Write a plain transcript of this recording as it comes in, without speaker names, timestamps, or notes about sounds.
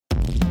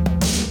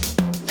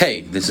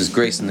Hey, this is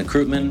Grayson the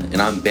Crewman,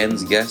 and I'm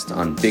Ben's guest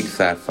on Big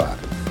Fat Five.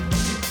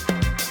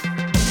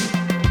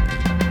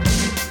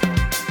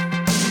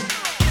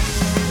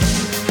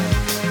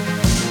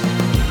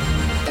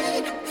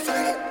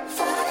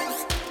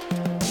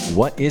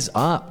 What is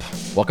up?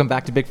 Welcome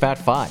back to Big Fat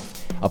Five,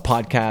 a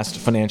podcast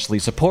financially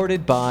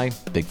supported by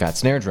Big Fat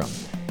Snare Drum.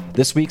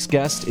 This week's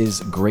guest is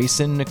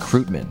Grayson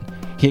Crewman.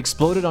 He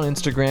exploded on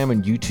Instagram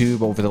and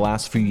YouTube over the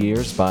last few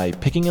years by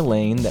picking a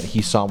lane that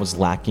he saw was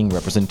lacking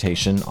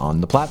representation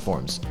on the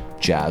platforms,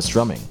 jazz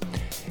drumming.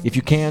 If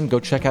you can, go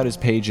check out his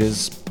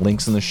pages,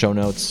 links in the show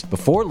notes,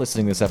 before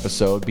listening to this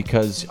episode,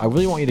 because I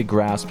really want you to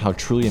grasp how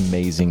truly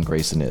amazing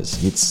Grayson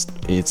is.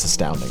 It's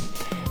astounding.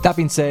 That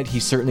being said, he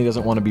certainly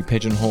doesn't want to be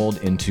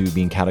pigeonholed into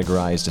being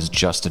categorized as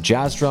just a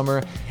jazz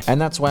drummer, and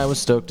that's why I was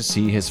stoked to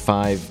see his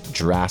 5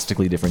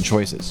 drastically different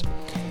choices.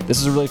 This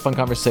is a really fun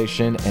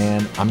conversation,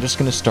 and I'm just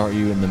going to start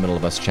you in the middle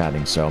of us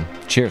chatting, so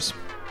cheers.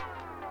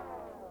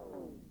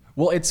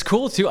 Well, it's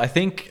cool too. I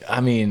think,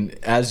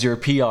 as your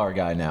PR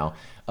guy now,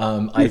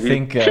 I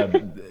think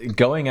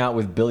going out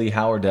with Billy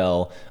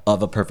Howerdel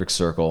of A Perfect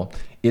Circle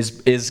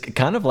is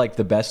kind of like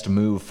the best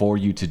move for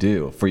you to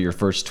do for your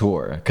first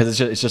tour,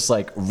 because it's just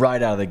like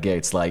right out of the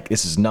gates, like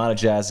this is not a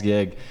jazz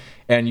gig.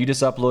 And you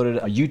just uploaded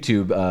a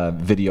YouTube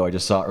video I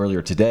just saw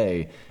earlier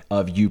today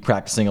of you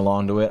practicing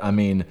along to it. I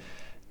mean,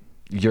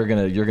 you're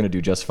gonna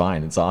do just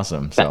fine. It's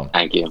awesome. So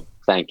thank you.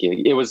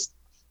 It was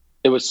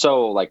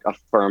so like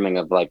affirming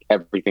of like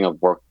everything I've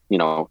worked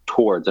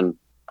towards, and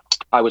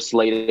I was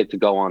slated to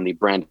go on the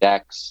Brand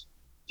X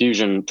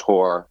Fusion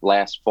tour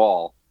last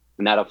fall,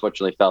 and that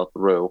unfortunately fell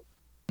through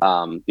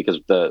because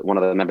one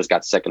of the members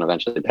got sick and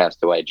eventually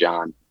passed away,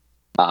 John.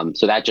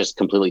 So that just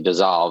completely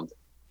dissolved,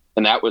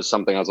 and that was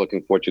something I was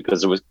looking forward to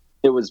because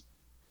it was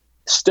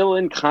still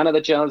in kind of the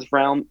jazz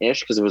realm ish,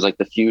 because it was like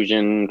the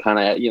fusion kind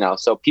of,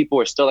 so people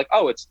were still like,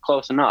 oh, it's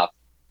close enough.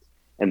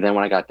 And then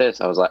when I got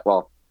this, I was like,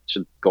 well, I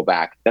should go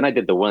back. Then I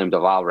did the William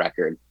DuVall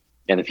record,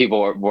 and the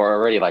people were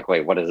already like,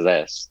 wait, what is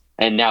this?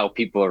 And now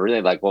people are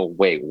really like, well,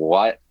 wait,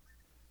 what?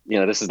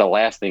 This is the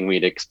last thing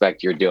we'd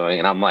expect you're doing.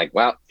 And I'm like,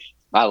 well,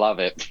 I love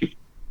it.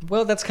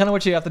 Well, that's kind of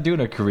what you have to do in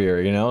a career,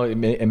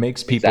 It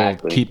makes people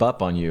keep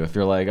up on you. If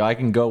you're like, I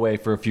can go away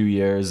for a few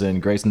years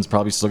and Grayson's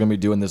probably still going to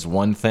be doing this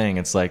one thing.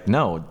 It's like,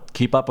 no,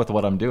 keep up with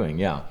what I'm doing.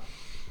 Yeah.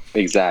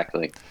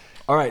 Exactly.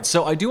 All right.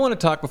 So I do want to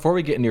talk, before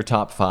we get into your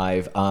top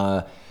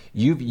 5,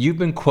 You've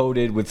been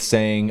quoted with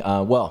saying,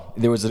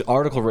 there was an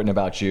article written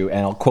about you, and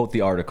I'll quote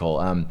the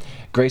article.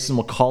 Grayson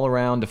will call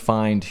around to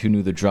find who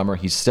knew the drummer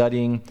he's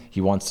studying.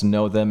 He wants to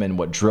know them and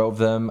what drove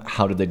them,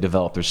 how did they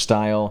develop their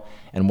style,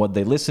 and what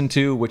they listen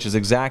to, which is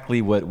exactly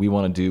what we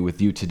want to do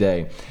with you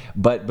today.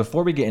 But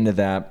before we get into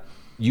that,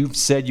 you've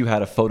said you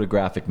had a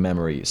photographic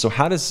memory. So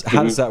how does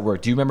that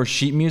work? Do you remember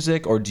sheet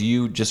music, or do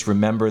you just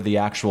remember the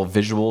actual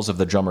visuals of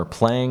the drummer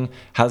playing?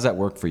 How does that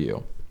work for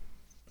you?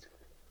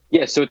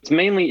 Yeah, so it's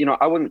mainly,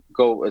 I wouldn't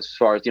go as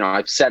far as,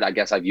 I've said, I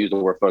guess I've used the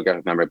word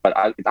photographic memory, but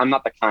I'm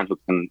not the kind who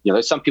can,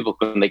 there's some people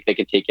who they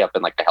can take you up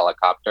in like a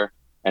helicopter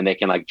and they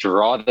can like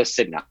draw the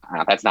signal.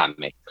 No, that's not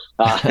me.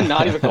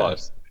 Not even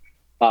close.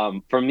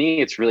 For me,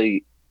 it's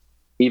really,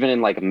 even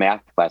in like a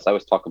math class, I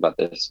always talk about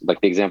this.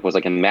 Like the example was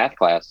like in math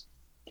class,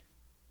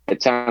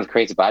 it sounds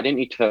crazy, but I didn't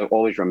need to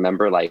always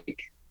remember like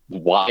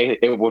why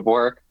it would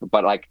work,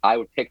 but like I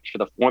would picture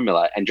the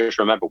formula and just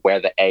remember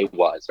where the A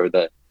was, or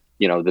the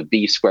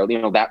B squared,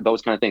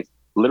 those kind of things.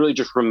 Literally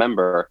just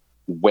remember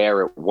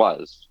where it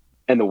was.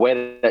 And the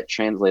way that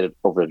translated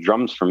over to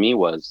drums for me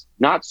was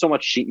not so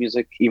much sheet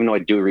music, even though I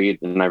do read,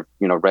 and I've,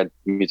 read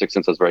music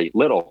since I was very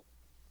little,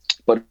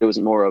 but it was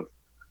more of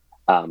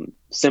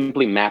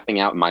simply mapping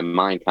out in my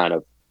mind kind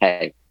of,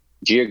 hey,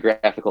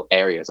 geographical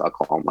areas, I'll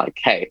call them, like,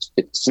 hey,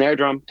 it's snare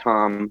drum,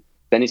 tom,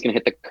 then he's going to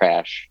hit the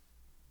crash.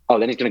 Oh,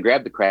 then he's going to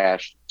grab the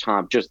crash,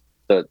 tom, just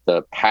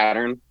the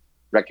pattern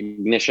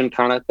recognition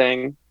kind of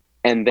thing.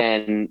 And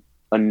then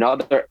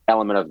another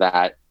element of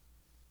that,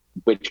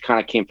 which kind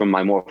of came from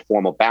my more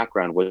formal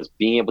background, was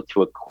being able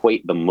to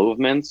equate the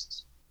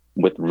movements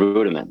with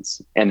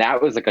rudiments. And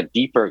that was like a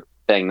deeper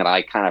thing that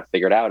I kind of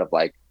figured out of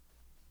like,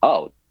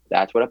 oh,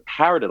 that's what a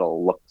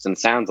paradiddle looks and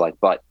sounds like.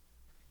 But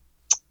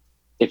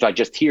if I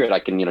just hear it, I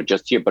can,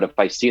 just hear. But if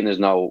I see and there's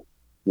no,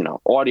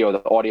 audio,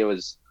 the audio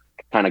is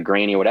kind of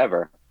grainy or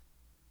whatever,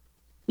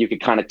 you could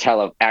kind of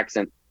tell of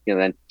accent,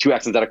 then 2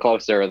 accents that are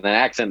closer, then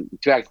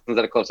 2 accents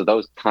that are closer.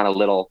 Those kind of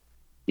little,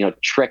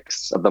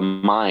 tricks of the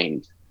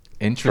mind,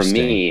 for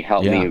me,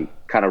 help me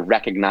kind of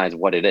recognize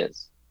what it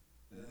is.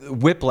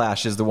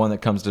 Whiplash is the one that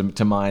comes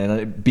to mind,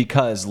 and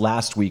because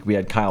last week we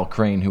had Kyle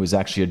Crane, who was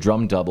actually a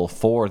drum double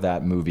for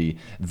that movie.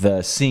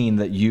 The scene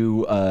that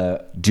you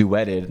you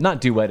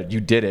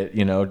did it,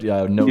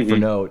 note for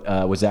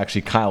note, was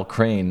actually Kyle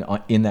Crane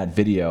in that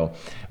video.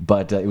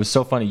 But it was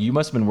so funny. You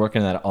must have been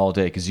working on that all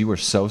day because you were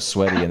so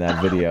sweaty in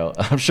that video.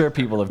 I'm sure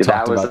people have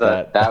talked about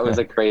that. That was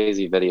a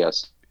crazy video.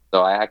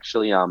 So I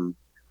actually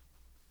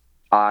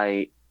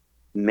I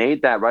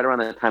made that right around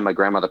the time my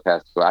grandmother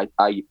passed away.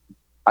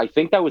 I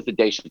think that was the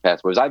day she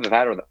passed away. It was either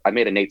that or I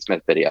made a Nate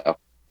Smith video.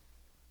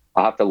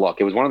 I'll have to look.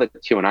 It was one of the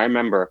two. And I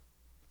remember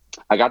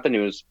I got the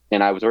news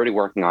and I was already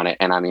working on it.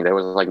 And I mean, there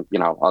was like,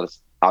 I'll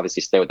just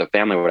obviously stay with the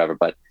family or whatever.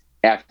 But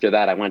after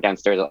that, I went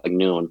downstairs at like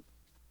noon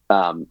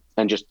and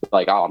just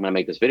like, oh, I'm going to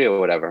make this video or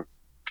whatever.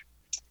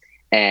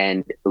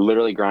 And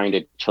literally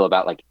grinded till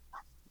about like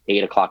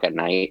 8 o'clock at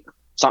night.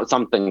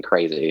 Something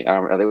crazy. I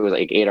think it was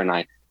like 8 or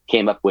 9.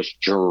 Came up, was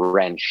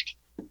drenched,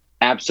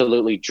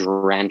 absolutely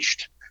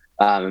drenched.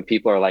 And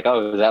people are like,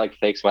 oh, is that like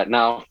fake sweat?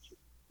 No,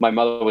 my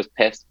mother was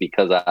pissed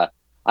because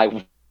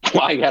I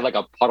had like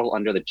a puddle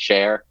under the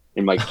chair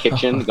in my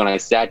kitchen when I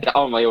sat down.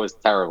 Oh my, it was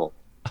terrible.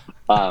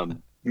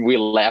 We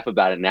laugh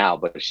about it now,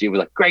 but she was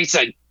like,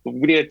 Grayson, we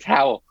need a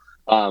towel.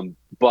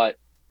 But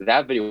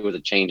that video was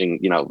a changing,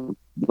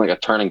 like a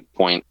turning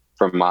point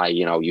for my,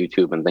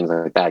 YouTube and things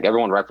like that.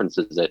 Everyone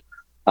references it.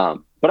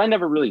 But I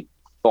never really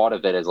thought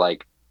of it as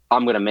like,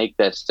 I'm going to make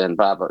this and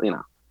blah, blah,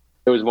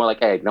 it was more like,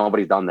 hey,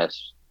 nobody's done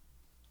this.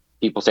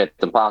 People say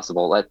it's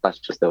impossible. Let's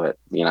just do it.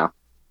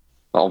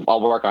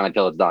 I'll work on it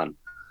till it's done.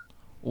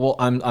 Well,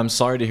 I'm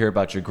sorry to hear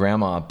about your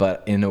grandma,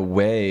 but in a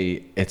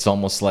way, it's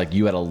almost like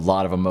you had a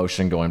lot of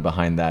emotion going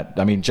behind that.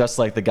 I mean, just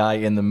like the guy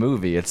in the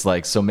movie, it's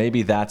like, so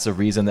maybe that's a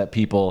reason that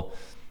people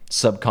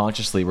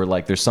subconsciously were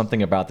like, there's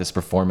something about this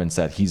performance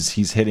that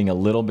he's hitting a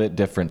little bit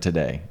different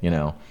today,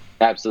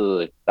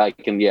 Absolutely. I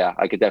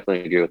could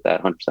definitely agree with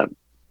that 100%.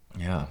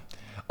 Yeah.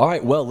 All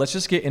right. Well, let's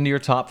just get into your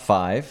top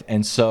 5.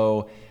 And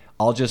so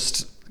I'll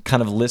just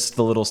kind of list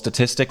the little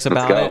statistics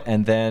about it,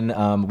 and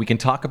then we can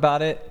talk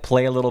about it,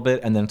 play a little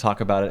bit, and then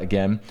talk about it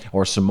again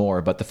or some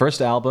more. But the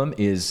first album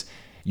is,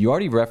 you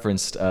already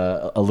referenced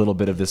a little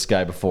bit of this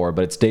guy before,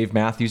 but it's Dave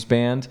Matthews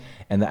Band,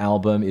 and the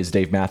album is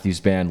Dave Matthews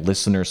Band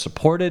Listener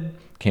Supported,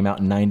 came out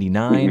in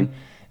 99,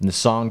 and the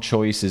song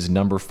choice is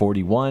Number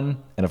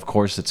 41, and of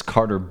course it's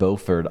Carter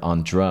Beauford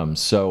on drums.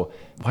 So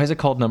why is it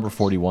called Number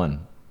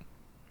 41?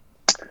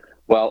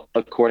 Well,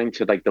 according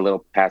to like the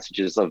little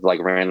passages of like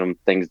random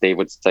things Dave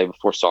would say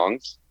before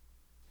songs,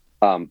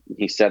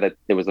 he said that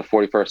it was the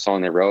 41st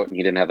song they wrote and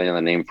he didn't have any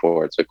other name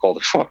for it, so he called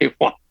it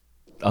 41.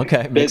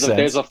 Okay, makes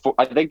sense.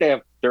 I think they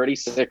have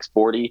 36,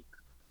 40,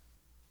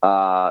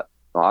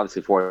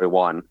 obviously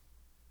 41.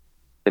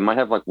 They might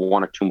have like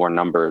 1 or 2 more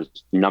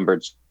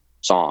numbered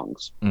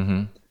songs.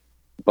 Mm-hmm.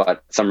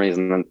 But for some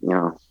reason,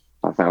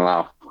 I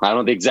don't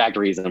know the exact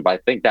reason, but I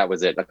think that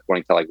was it,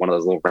 according to like one of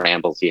those little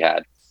rambles he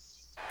had.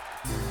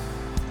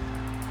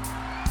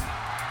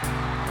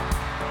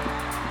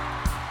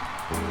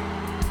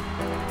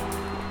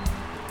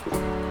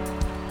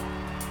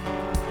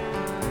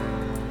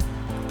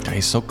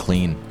 He's so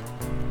clean.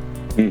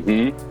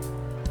 Mm-hmm.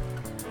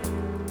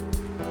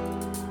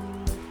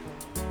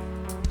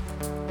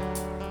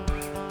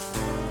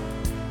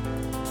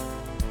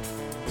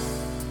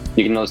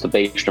 You can notice the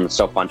bass drum is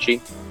so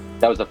punchy.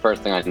 That was the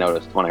first thing I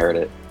noticed when I heard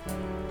it.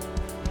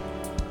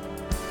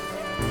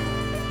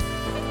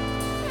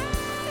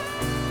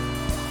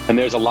 And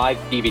there's a live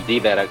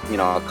DVD that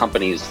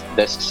accompanies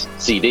this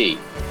CD.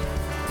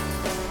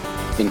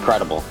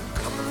 Incredible.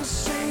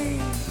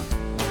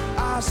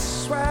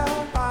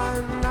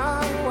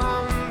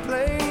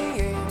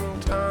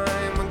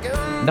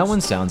 No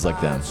one sounds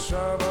like them.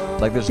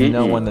 Like there's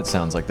no one that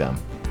sounds like them.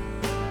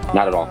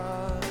 Not at all.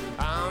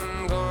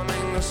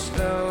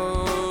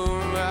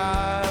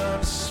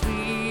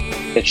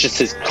 It's just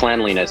his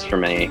cleanliness for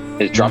me.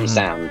 His drum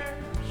sound.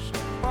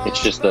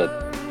 It's just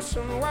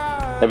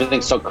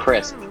everything's so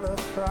crisp.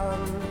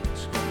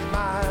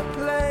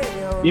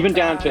 Even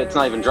down to, it's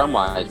not even drum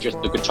wise,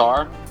 just the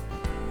guitar.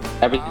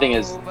 Everything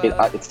it's like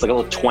a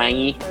little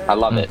twangy. I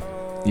love it.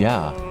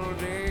 Yeah.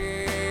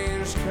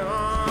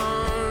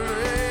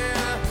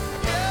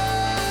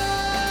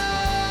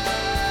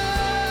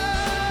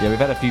 Yeah, we've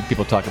had a few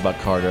people talk about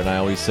Carter, and I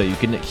always say you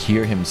can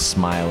hear him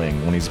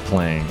smiling when he's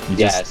playing.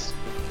 Yes.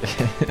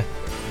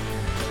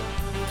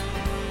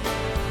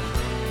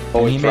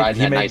 Always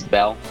riding that nice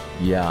bell.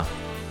 Yeah.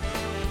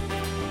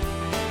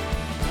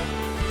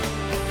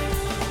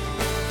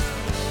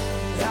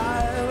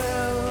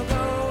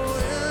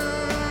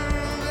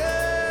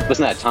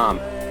 Listen to that tom.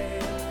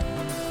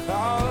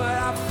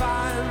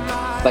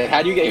 Like,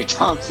 how do you get your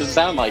toms to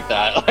sound like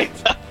that? Like,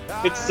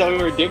 it's so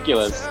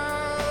ridiculous.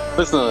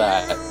 Listen to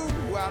that.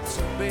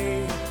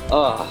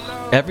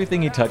 Oh.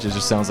 Everything he touches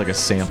just sounds like a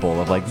sample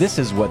of like, this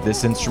is what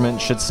this instrument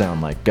should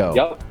sound like. Go.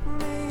 Yep.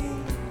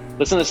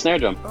 Listen to the snare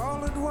drum.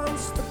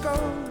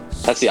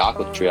 That's the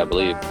octave tree, I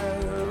believe.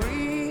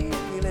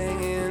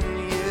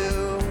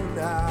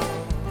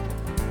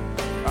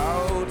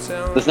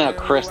 Listen to how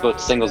crisp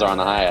those singles are on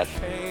the hi-hat.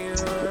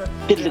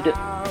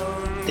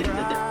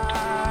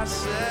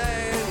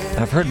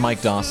 I've heard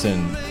Mike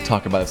Dawson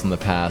talk about this in the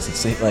past.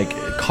 It's like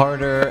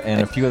Carter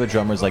and a few other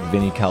drummers like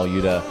Vinny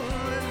Colaiuta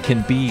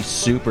can be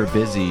super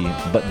busy,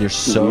 but they're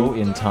so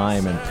in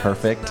time and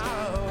perfect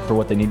for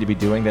what they need to be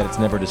doing that it's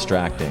never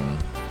distracting.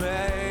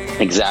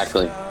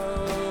 Exactly. Oh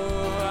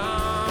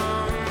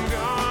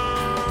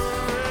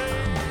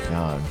my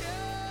God.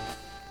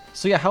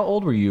 So yeah, how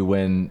old were you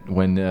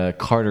when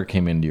Carter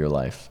came into your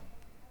life?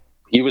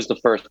 He was the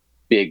first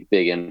big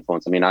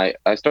influence. I mean, I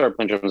started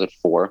playing drums at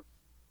 4,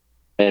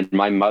 and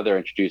my mother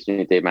introduced me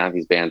to Dave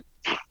Matthews Band.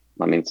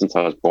 I mean, since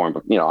I was born,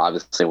 but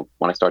obviously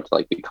when I started to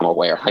like become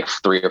aware, like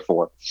 3 or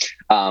 4.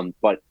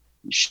 But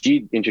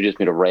she introduced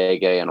me to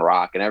reggae and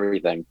rock and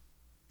everything.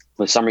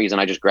 For some reason,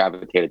 I just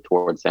gravitated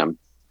towards him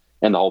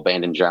and the whole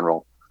band in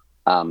general.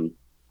 And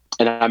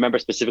I remember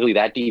specifically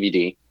that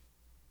DVD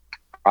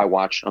I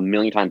watched a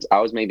million times. I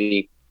was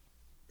maybe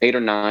 8 or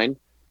 9.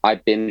 I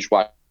binge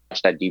watched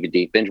that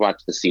DVD, binge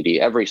watched the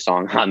CD. Every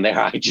song on there,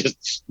 I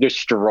just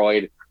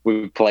destroyed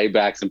with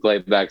playbacks and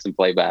playbacks and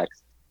playbacks.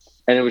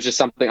 And it was just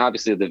something,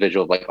 obviously, the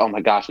visual of like, oh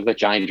my gosh, look at that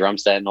giant drum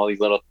set and all these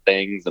little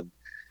things.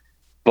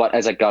 But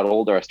as I got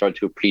older, I started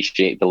to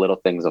appreciate the little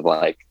things of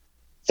like,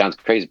 sounds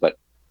crazy, but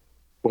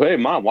hey,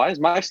 Mom, why does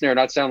my snare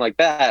not sound like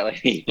that?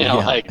 Like,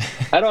 like,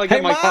 how do I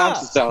get my toms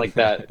to sound like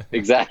that?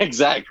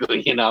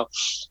 Exactly,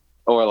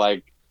 Or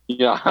like,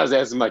 I was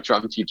asking my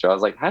drum teacher, I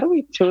was like, how do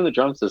we tune the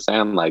drums to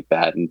sound like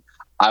that? And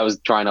I was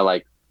trying to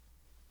like,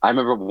 I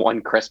remember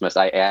one Christmas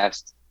I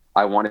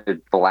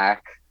wanted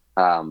black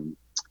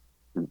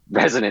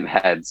resonant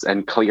heads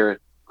and clear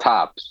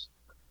tops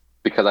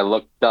because I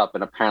looked up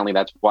and apparently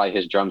that's why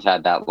his drums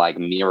had that like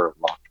mirror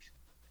look.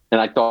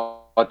 And I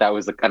thought that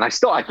was and I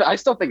still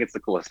think it's the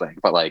coolest thing.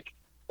 But like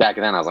back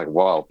then I was like,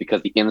 whoa,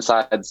 because the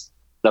insides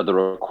of the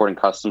recording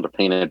customs are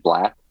painted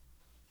black.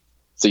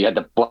 So you had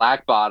the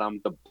black bottom,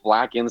 the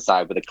black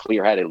inside with a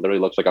clear head. It literally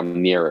looks like a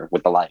mirror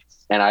with the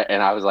lights. And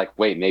I was like,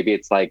 wait, maybe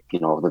it's like,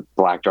 the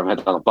black drum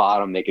heads on the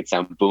bottom make it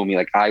sound boomy.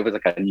 Like I was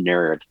like a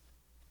nerd.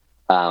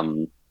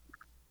 And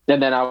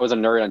then I was a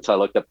nerd until I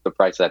looked up the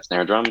price of that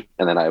snare drum.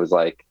 And then I was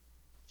like,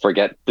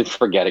 forget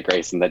it,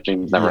 Grayson. That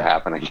dream's never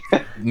happening. You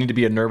need to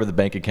be a nerd with a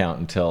bank account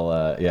until,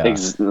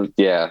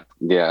 Yeah.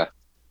 A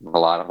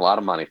lot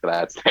of money for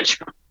that snare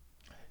drum.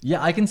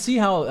 Yeah, I can see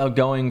how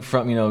going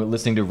from,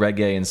 listening to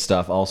reggae and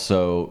stuff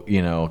also,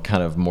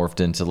 kind of morphed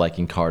into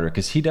liking Carter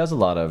because he does a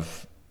lot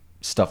of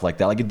stuff like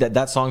that. Like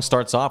that song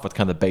starts off with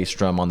kind of the bass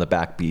drum on the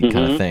backbeat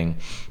kind of thing.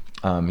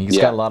 He's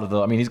got a lot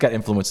of he's got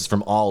influences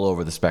from all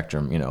over the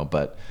spectrum,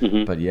 but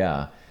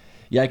yeah.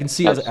 Yeah, I can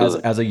see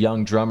as a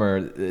young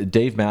drummer,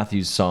 Dave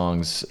Matthews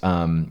songs,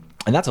 and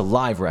that's a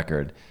live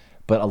record.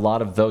 But a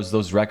lot of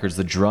those records,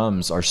 the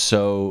drums are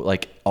so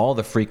like all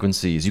the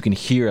frequencies, you can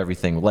hear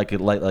everything. Like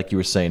you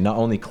were saying, not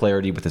only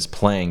clarity with his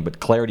playing,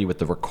 but clarity with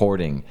the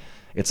recording.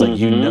 It's like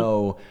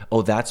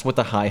that's what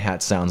the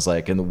hi-hat sounds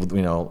like, and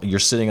you're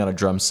sitting on a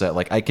drum set.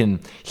 Like I can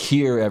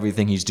hear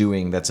everything he's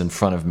doing that's in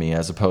front of me,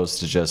 as opposed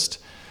to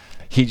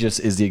he just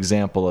is the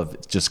example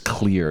of just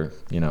clear.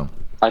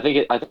 I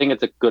think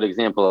it's a good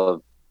example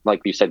of,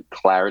 like you said,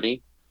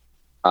 clarity.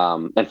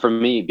 And for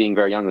me, being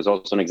very young was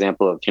also an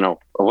example of,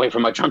 away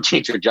from my drum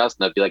teacher,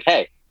 Justin, I'd be like,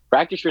 hey,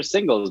 practice your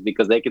singles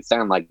because they could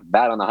sound like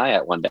that on the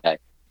hi-hat one day.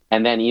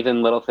 And then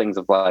even little things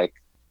of like,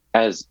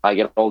 as I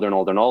get older and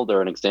older and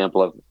older, an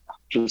example of,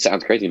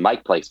 sounds crazy,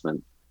 mic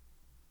placement.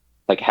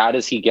 Like, how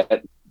does he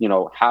get,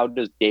 how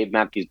does Dave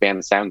Matthews Band,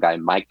 the sound guy,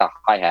 mic the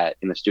hi-hat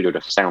in the studio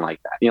to sound like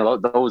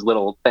that? Those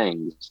little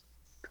things.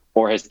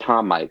 Or his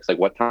tom mics, like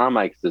what tom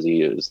mics does he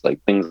use? Like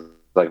things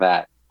like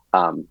that.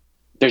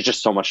 There's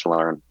just so much to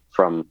learn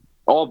from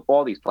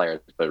all these players,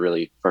 but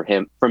really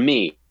for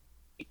me,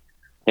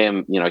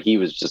 he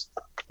was just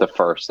the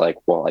first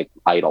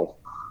idol.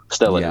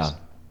 Still is.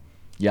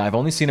 Yeah, I've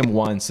only seen him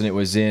once, and it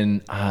was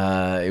in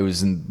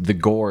the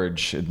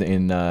Gorge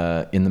in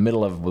the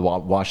middle of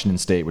Washington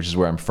State, which is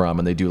where I'm from,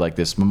 and they do like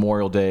this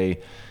Memorial Day.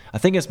 I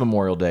think it's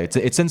Memorial Day.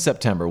 It's in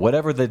September,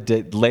 whatever the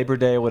day, Labor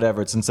Day,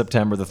 whatever. It's in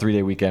September, the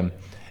 3-day weekend.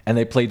 And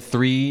they played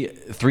three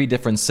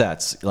different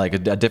sets, like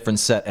a different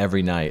set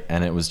every night,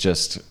 and it was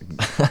just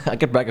I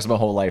could practice my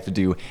whole life to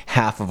do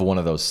half of one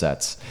of those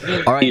sets.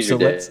 All right, so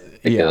let's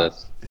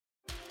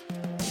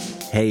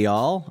Hey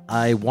y'all,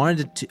 I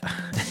wanted to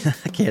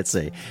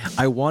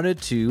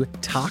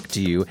talk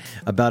to you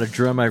about a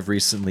drum I've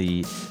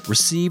recently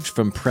received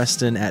from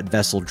Preston at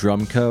Vessel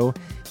Drum Co.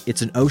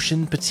 It's an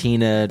Ocean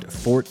patinaed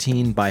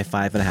 14 by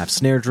 5.5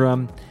 snare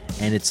drum,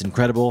 and it's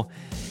incredible.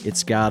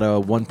 It's got a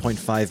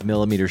 1.5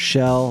 millimeter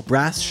shell,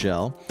 brass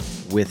shell,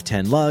 with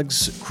 10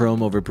 lugs,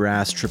 chrome over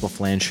brass triple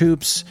flange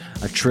hoops,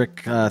 a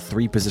trick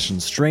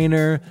 3-position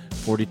strainer,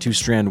 42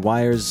 strand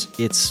wires.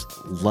 It's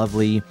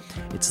lovely,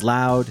 it's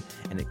loud,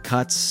 and it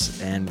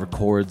cuts and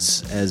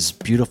records as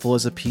beautiful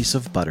as a piece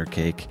of butter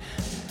cake.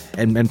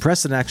 And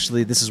Preston,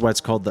 actually, this is why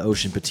it's called the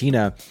Ocean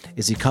Patina,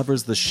 is he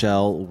covers the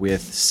shell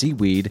with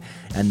seaweed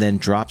and then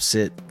drops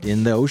it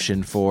in the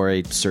ocean for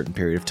a certain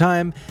period of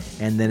time,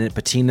 and then it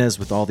patinas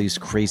with all these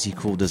crazy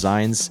cool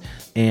designs.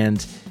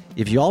 And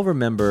if you all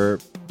remember,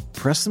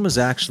 Preston was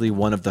actually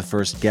one of the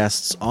first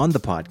guests on the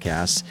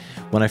podcast.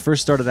 When I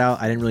first started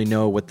out, I didn't really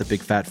know what the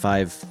Big Fat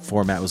Five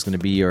format was going to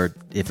be, or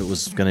if it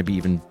was going to be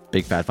even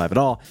Big Fat Five at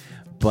all.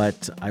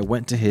 But I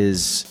went to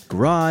his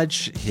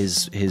garage,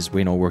 his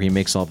where he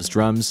makes all of his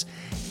drums.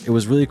 It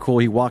was really cool.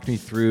 He walked me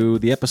through.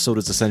 The episode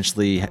is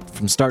essentially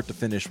from start to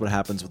finish what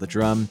happens with a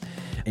drum.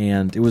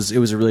 and it was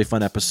a really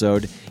fun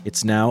episode.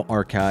 It's now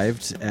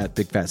archived at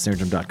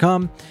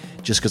bigfatsnaredrum.com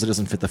just because it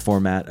doesn't fit the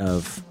format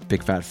of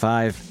Big Fat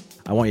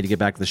 5. I want you to get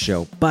back to the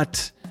show,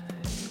 but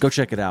go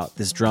check it out.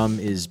 This drum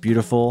is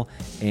beautiful,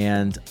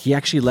 and he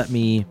actually let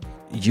me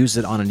use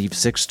it on an Eve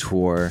 6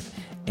 tour,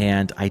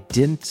 and I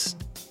didn't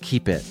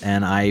keep it,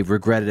 and I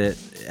regretted it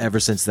ever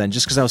since then,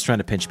 just because I was trying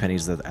to pinch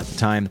pennies at the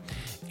time,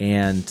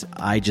 and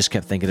I just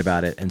kept thinking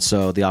about it. And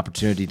so the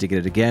opportunity to get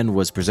it again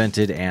was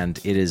presented, and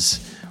it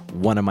is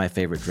one of my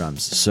favorite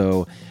drums.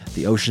 So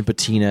the Ocean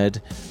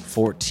Patinaed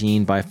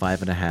 14 by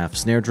 5.5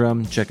 snare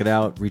drum, check it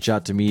out. Reach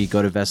out to me,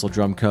 go to Vessel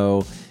Drum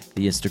Co.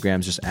 The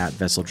Instagram's just at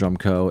Vessel Drum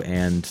Co.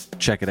 and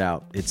check it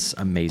out. It's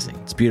amazing.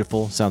 It's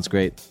beautiful. Sounds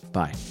great.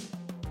 Bye.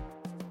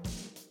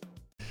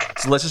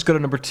 So let's just go to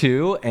number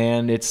 2,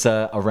 and it's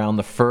Around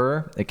the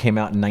Fur. It came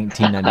out in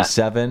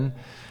 1997.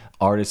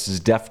 Artist is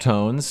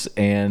Deftones,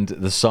 and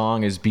the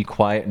song is Be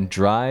Quiet and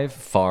Drive,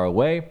 Far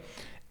Away.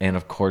 And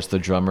of course, the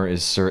drummer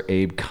is Sir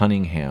Abe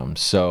Cunningham.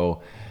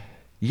 So,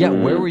 yeah,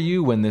 where were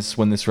you when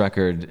this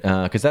record?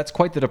 Because that's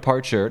quite the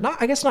departure.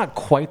 I guess not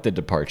quite the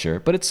departure,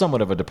 but it's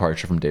somewhat of a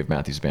departure from Dave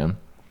Matthews Band.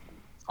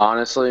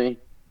 Honestly,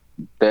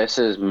 this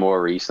is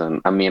more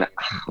recent. I mean,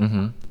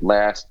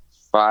 last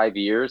 5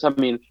 years. I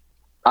mean,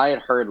 I had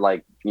heard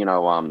a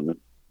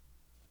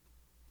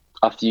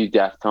few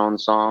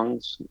Deftones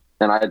songs,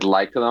 and I had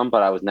liked them,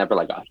 but I was never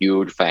like a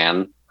huge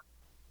fan.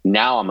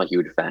 Now I'm a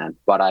huge fan,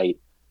 but I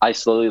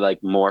slowly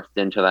morphed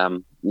into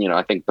them.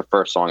 I think the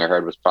first song I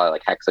heard was probably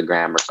like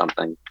Hexagram or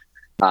something.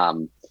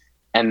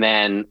 And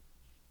then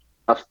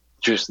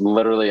just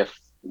literally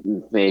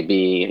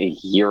maybe a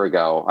year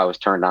ago, I was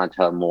turned on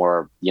to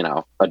more,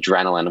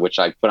 Adrenaline, which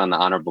I put on the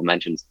honorable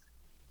mentions.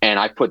 And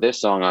I put this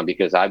song on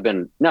because I've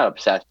been not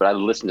obsessed, but I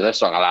listened to this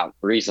song a lot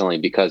recently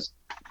because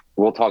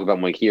we'll talk about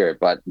when we hear it.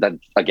 But that,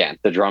 again,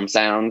 the drum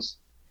sounds,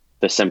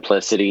 the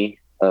simplicity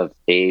of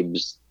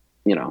Abe's,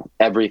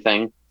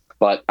 everything.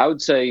 But I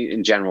would say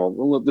in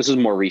general, this is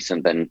more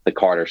recent than the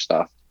Carter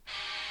stuff.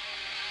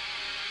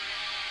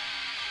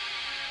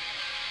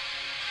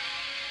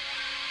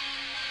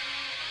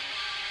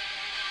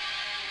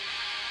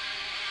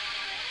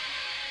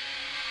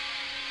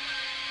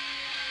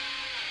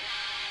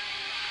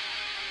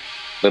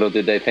 Little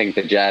did they think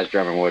the jazz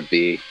drummer would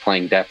be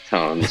playing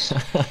Deftones.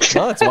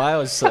 No, that's why I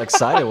was so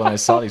excited when I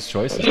saw these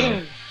choices.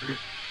 That's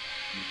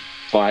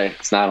why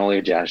it's not only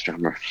a jazz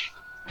drummer.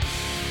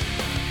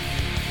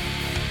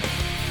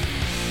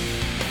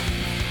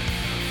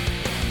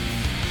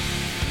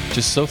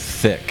 Just so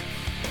thick.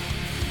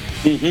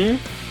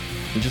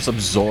 Mm-hmm. You're just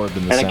absorbed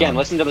in the sound. And again,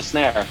 listen to the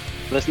snare.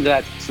 Listen to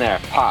that snare.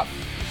 Pop.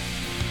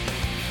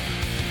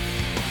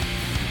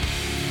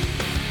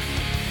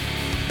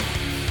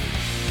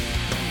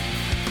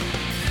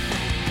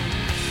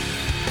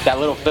 That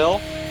little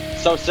fill,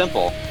 so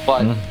simple,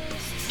 but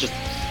just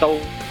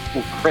so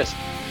crisp.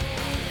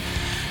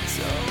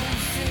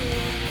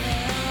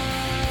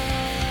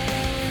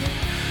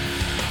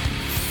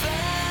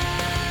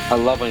 I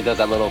love when he does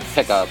that little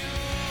pickup.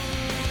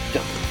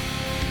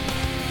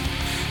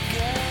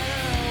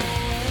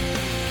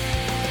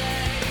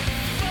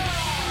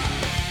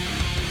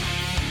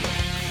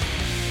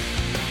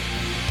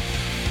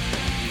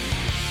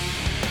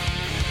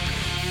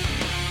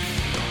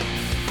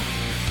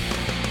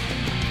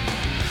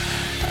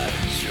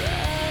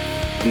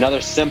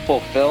 Another simple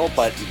fill,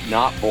 but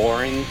not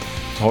boring.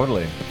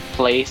 Totally.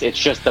 It's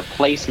just the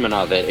placement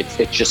of it.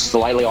 It's just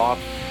slightly off.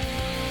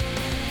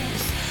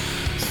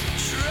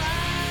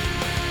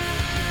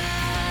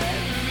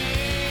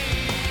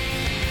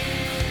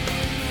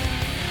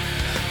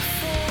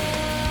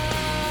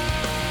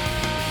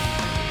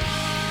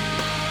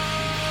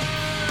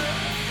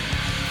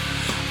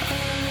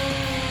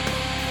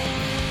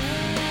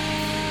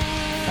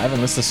 I haven't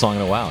listened to this song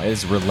in a while. It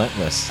is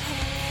relentless.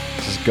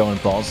 Just going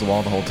balls to the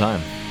wall the whole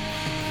time.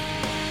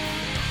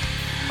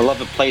 I love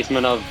the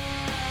placement of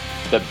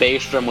the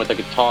bass drum with the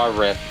guitar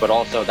riff, but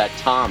also that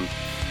tom.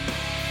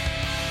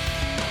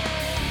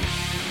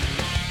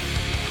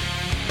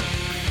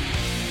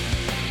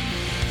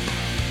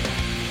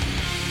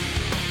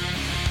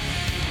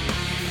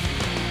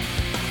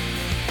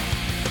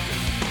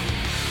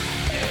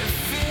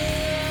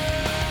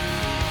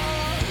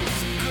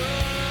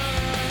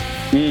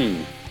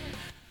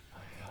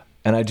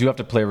 And I do have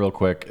to play real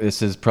quick.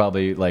 This is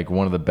probably like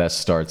one of the best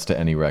starts to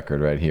any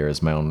record right here.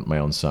 Is my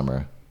own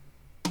summer.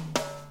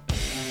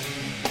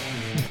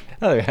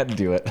 Oh, I had to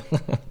do it.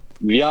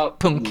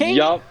 Yup.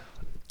 Yup.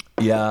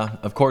 Yeah,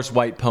 of course.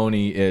 White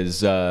Pony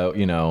is I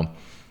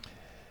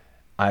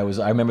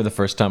remember the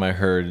first time I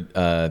heard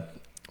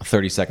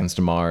 30 Seconds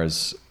to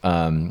Mars.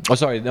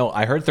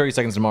 I heard 30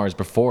 Seconds to Mars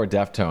before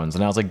Deftones,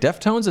 and I was like,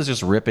 Deftones is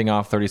just ripping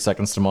off 30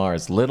 Seconds to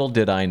Mars. Little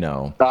did I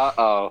know.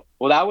 Uh-oh.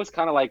 Well, that was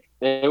kind of like,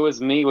 it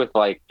was me with,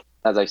 like,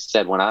 as I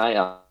said, when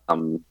I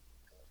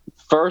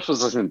first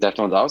was listening to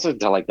Deftones, I was listening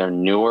to, like, their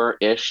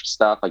newer-ish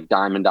stuff, like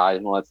Diamond Eyes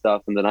and all that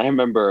stuff. And then I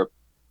remember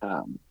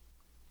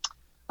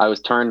I was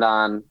turned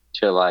on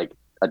to, like,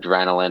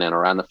 Adrenaline and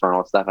Around the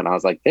Furnace stuff, and I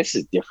was like, this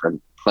is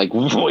different. Like,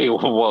 wait,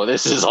 whoa,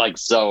 this is like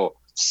so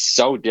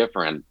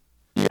different.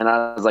 And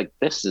I was like,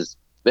 this is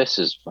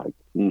like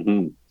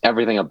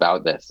everything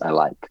about this I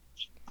like.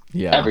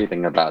 Yeah,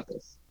 everything about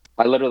this.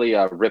 I literally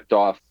ripped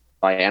off.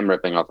 I am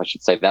ripping off, I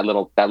should say, that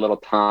little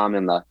tom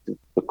in the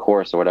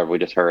chorus or whatever we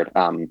just heard.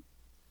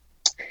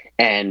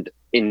 And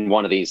in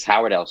one of these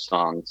Howardell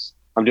songs,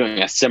 I'm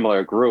doing a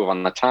similar groove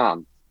on the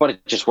tom, but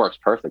it just works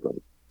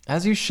perfectly.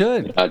 As you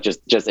should. But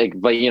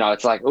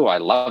it's like, oh, I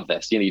love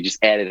this. You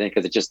just add it in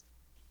because it just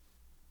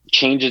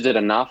changes it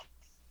enough,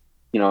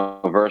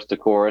 verse to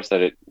chorus,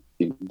 that it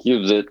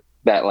gives it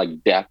that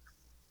like depth,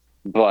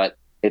 but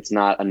it's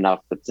not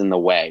enough that's in the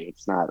way.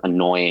 It's not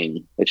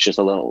annoying. It's just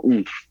a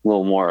little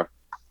more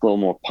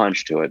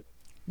punch to it.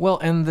 Well,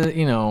 and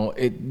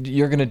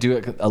you're going to do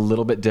it a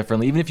little bit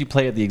differently. Even if you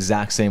play it the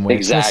exact same way,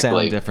 It's going to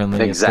sound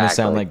differently. It's going to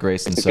sound like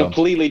Grayson. It's a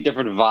completely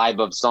different vibe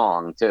of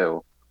song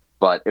too.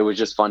 But it was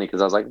just funny because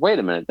I was like, wait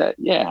a minute,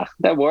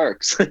 that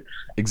works.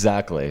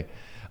 Exactly.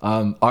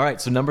 All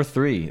right, so number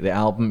 3, the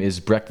album is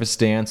Breakfast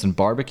Dance and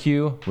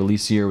Barbecue.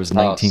 Release year was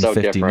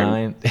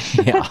 1959.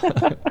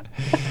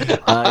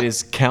 It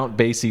is Count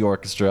Basie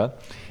Orchestra,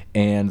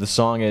 and the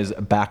song is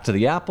Back to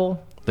the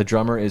Apple. The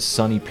drummer is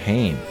Sonny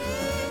Payne.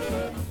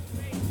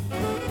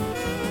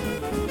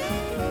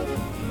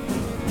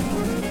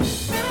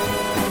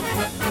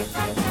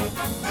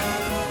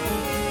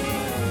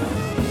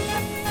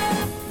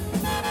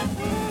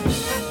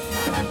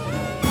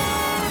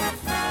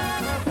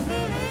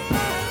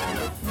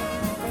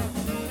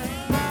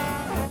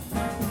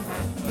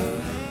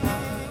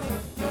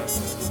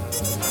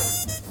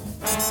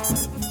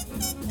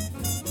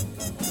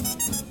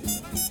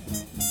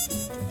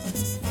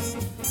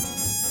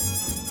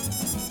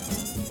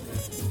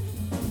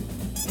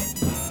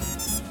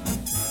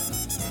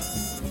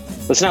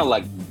 Listen how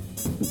like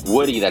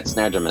woody that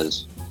snare drum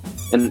is,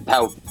 and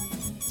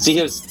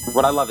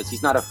what I love is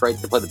he's not afraid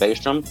to play the bass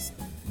drum.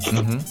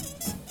 Mm-hmm.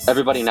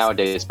 Everybody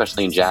nowadays,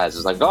 especially in jazz,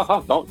 is like,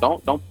 oh,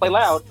 don't play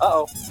loud.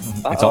 Uh-oh.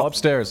 It's all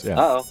upstairs. Yeah.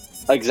 Uh-oh.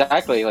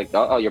 Exactly. Like,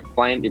 you're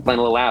playing a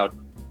little loud.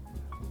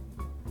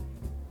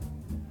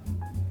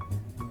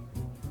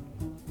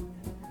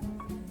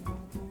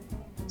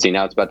 See,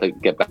 now it's about to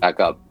get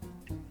back up.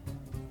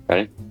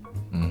 Ready?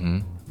 Mm-hmm.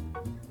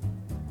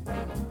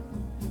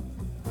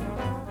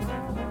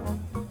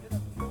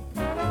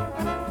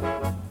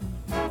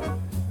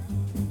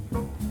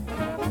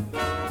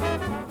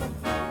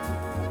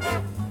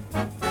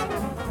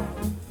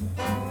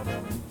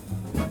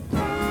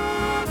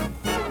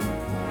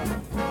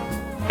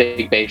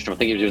 Big bass drum. I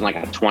think he was using like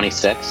a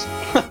 26.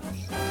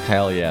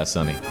 Hell yeah,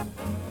 Sonny.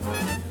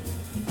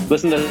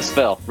 Listen to this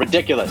fill.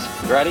 Ridiculous.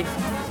 You ready?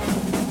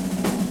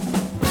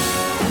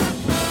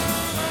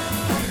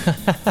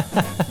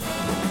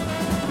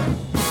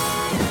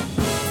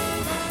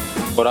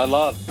 What I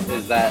love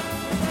is that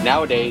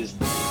nowadays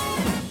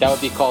that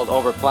would be called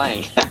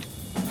overplaying.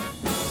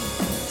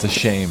 It's a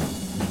shame.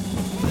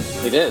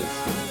 It is.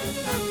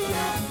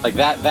 Like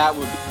that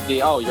would be,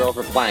 you're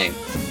overplaying.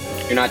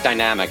 You're not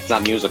dynamic. It's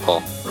not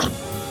musical.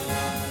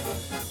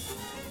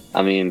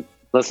 I mean,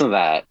 listen to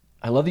that.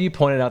 I love that you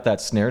pointed out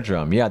that snare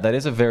drum. Yeah, that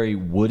is a very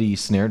woody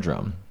snare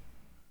drum.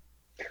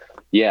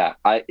 Yeah,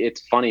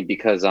 it's funny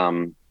because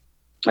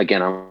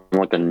again, I'm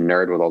like a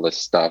nerd with all this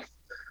stuff.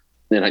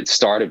 And it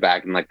started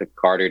back in like the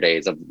Carter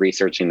days of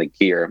researching the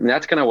gear. I mean,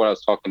 that's kind of what I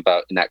was talking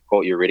about in that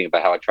quote you're reading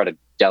about how I try to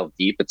delve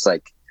deep. It's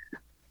like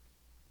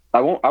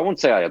I won't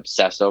say I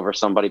obsess over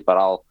somebody,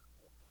 but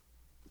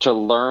to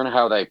learn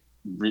how they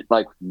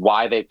like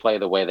why they play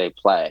the way they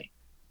play.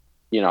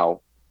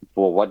 Well,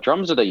 what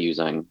drums are they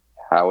using?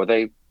 How are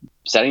they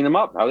setting them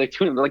up? How are they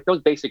tuning them? Like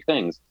those basic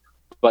things.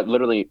 But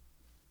literally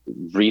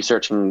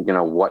researching,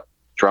 what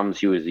drums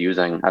he was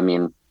using. I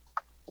mean,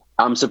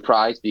 I'm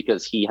surprised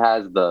because he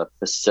has the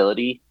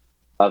facility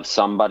of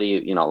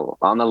somebody,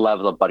 on the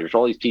level of Buddy Rich,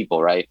 all these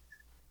people, right?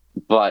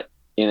 But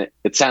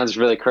it sounds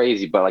really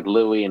crazy, but like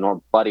Louis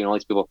and Buddy and all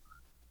these people,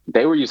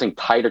 they were using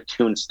tighter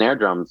tuned snare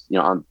drums,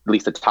 on at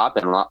least the top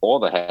end, not all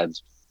the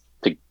heads,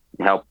 to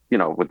help,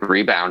 with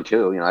rebound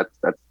too. That's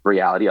the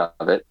reality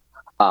of it.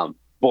 But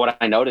what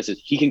I noticed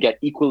is he can get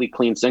equally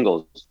clean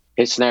singles.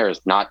 His snare is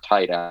not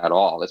tight at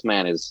all. This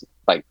man is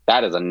like,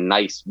 that is a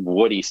nice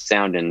woody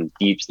sounding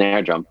deep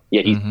snare drum,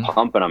 yet he's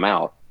pumping them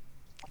out.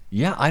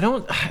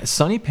 Yeah,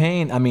 Sonny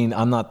Payne, I mean,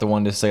 I'm not the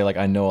one to say like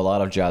I know a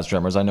lot of jazz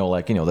drummers. I know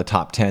like, the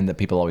top 10 that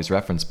people always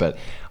reference, but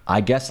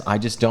I guess I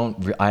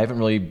haven't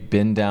really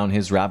been down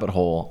his rabbit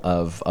hole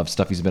of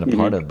stuff he's been a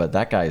part of, but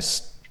that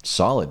guy's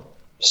solid.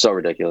 So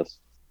ridiculous.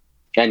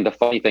 And the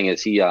funny thing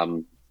is he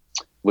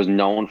was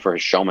known for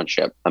his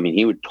showmanship. I mean,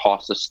 he would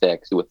toss the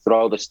sticks, he would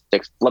throw the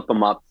sticks, flip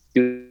them up,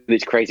 do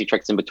these crazy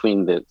tricks in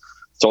between the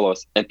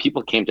soloists, and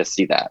people came to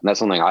see that. And that's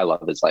something I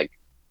love. Is like,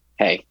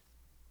 hey,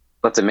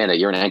 let's admit it,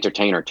 you're an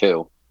entertainer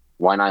too.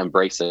 Why not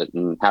embrace it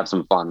and have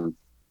some fun?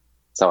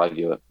 That's how I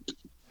view it.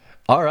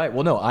 All right.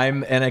 Well, no,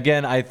 and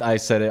again, I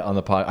said it on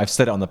the I've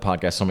said it on the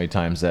podcast so many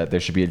times that there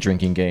should be a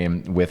drinking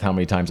game with how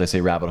many times I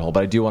say rabbit hole,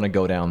 but I do want to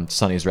go down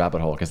Sonny's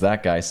rabbit hole because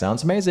that guy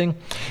sounds amazing.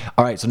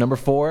 All right. So number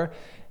 4,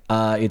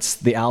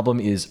 the album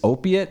is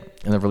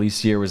Opiate, and the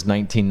release year was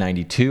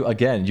 1992.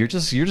 Again, you're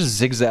just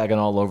zigzagging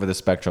all over the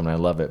spectrum, and I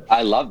love it.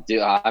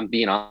 I'm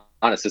being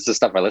honest. This is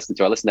stuff I listen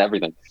to. I listen to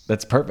everything.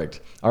 That's perfect.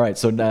 All right.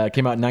 So it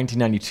came out in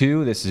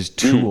 1992. This is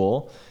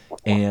Tool.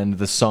 And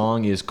the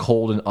song is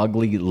Cold and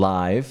Ugly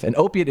Live. And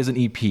Opiate is an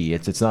EP.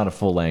 It's not a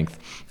full length.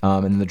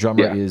 And the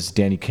drummer is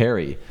Danny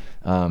Carey.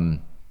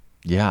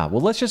 Yeah.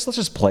 Well, let's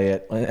just play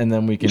it, and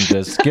then we can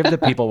just give the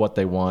people what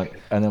they want,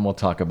 and then we'll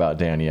talk about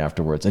Danny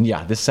afterwards. And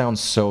yeah, this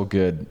sounds so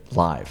good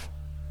live.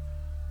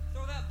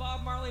 Throw that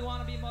Bob Marley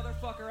wannabe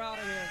motherfucker out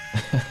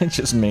of here.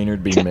 Just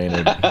Maynard being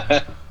Maynard.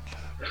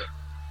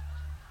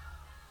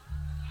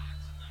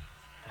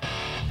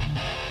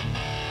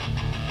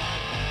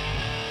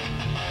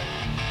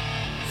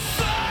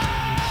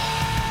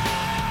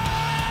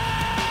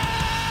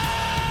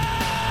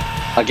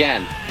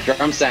 Again,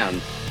 drum sound,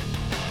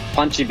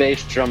 punchy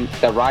bass drum.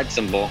 The ride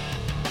cymbal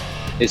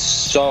is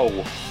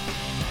so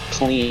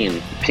clean.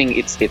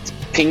 It's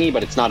pingy,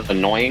 but it's not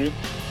annoying.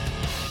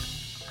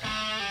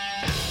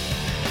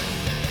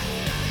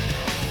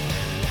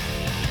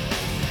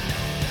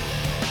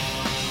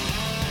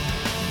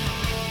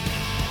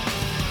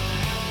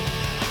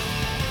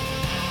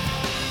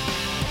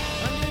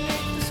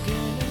 Underneath the skin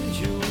and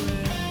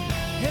jewelry,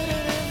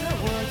 hidden in her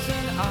words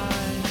and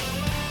eyes,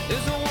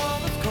 is a wall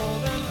that's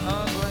cold and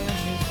ugly, and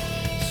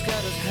she's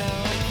scared as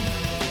hell.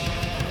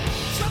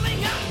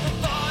 Drumming out the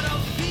thought of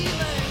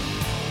feeling,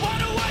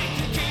 wide awake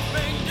and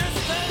keeping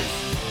distance.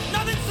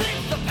 Nothing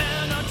seems to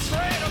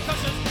penetrate her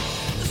 'cause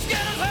she's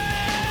scared as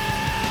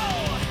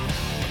hell.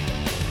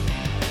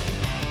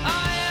 I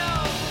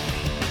am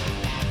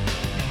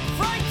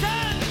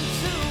frightened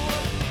too.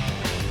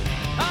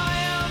 I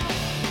am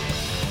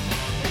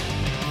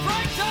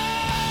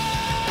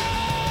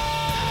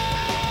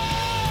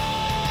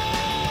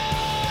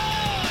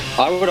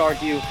I would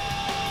argue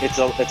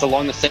it's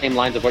along the same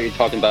lines of what you're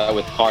talking about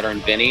with Carter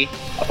and Vinny,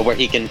 where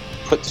he can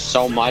put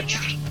so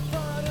much,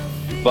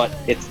 but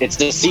it's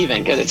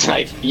deceiving because it's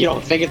like you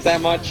don't think it's that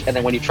much, and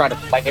then when you try to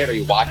play it or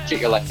you watch it,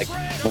 you're like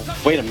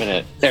wait a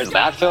minute, there's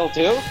that fill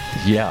too?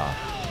 Yeah.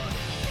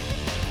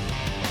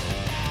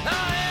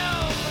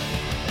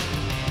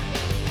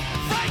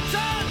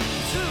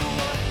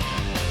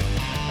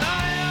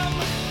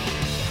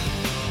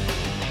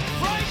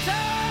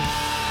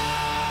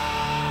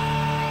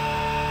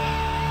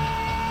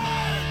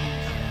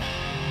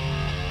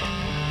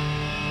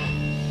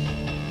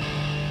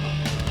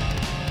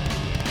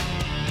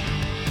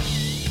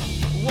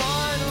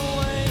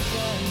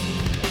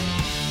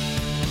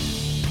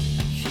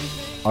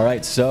 All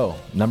right, so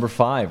number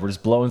 5, we're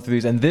just blowing through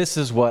these, and this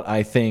is what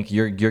I think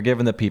you're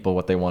giving the people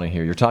what they want to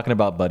hear. You're talking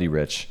about Buddy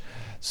Rich,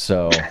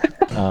 so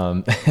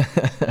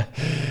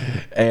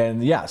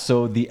and yeah,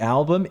 so the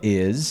album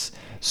is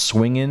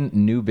Swingin'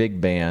 New Big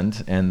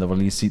Band, and the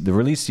release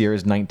year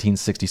is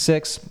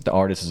 1966. The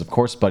artist is of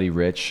course Buddy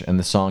Rich, and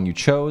the song you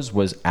chose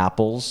was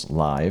Apples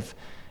Live,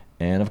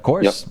 and of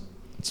course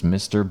it's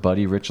Mr.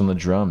 Buddy Rich on the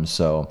drums.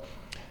 So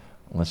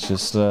let's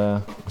just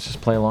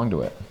play along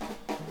to it.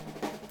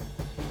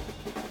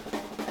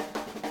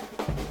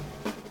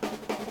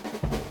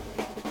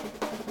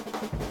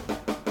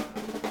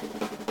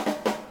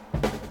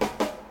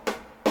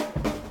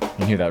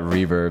 You hear that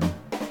reverb.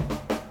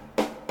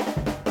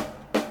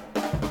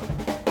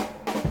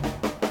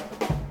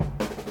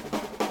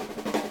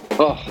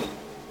 Oh,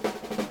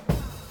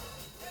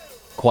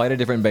 Quite a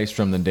different bass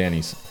drum than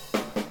Danny's.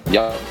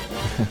 yeah.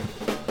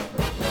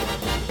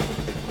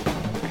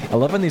 I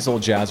love on these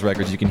old jazz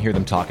records you can hear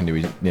them talking to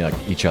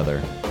each other.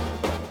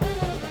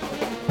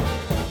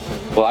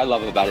 What I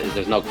love about it is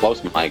there's no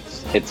close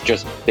mics. It's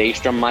just bass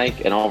drum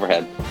mic and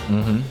overhead.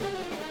 Mm-hmm.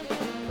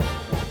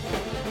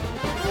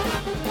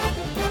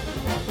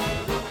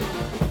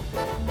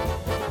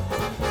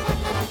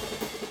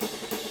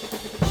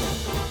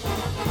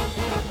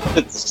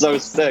 It's so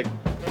sick.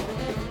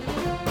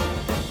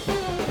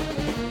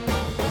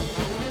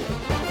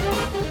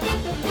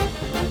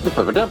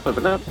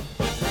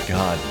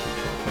 God.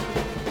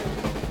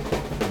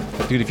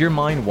 Dude, if your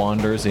mind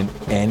wanders in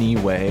any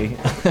way,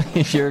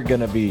 you're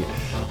gonna be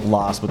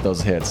lost with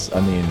those hits.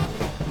 I mean,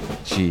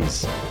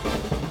 jeez.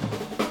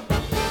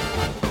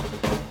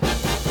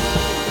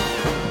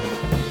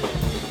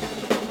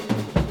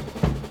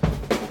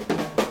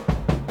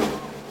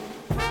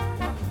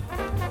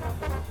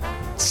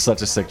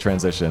 Such a sick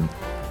transition.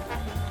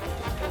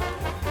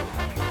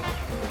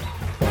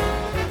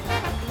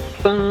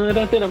 Boom,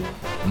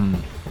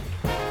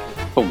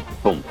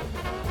 boom.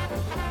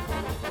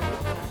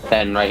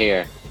 And right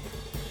here.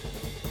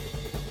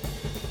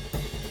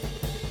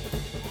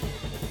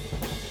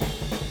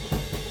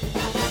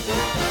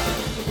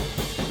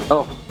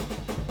 Oh.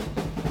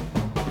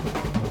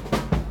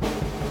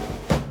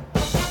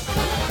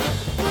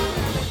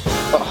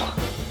 Oh.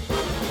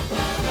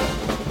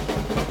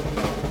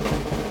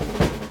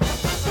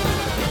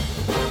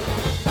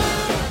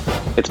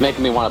 It's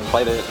making me want to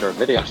play this for a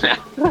video now.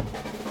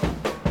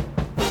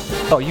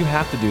 Oh, you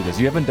have to do this.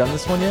 You haven't done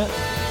this one yet?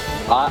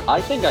 I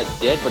think I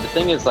did, but the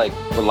thing is, like,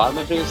 with a lot of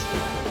my videos,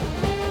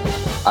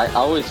 I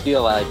always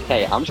feel like,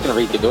 hey, I'm just gonna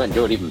redo it and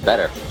do it even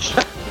better.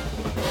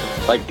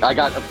 Like, I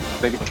got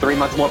maybe 3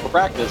 months more for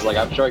practice. Like,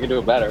 I'm sure I can do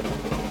it better.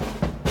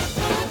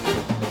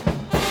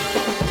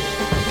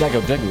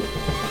 Dago Degu.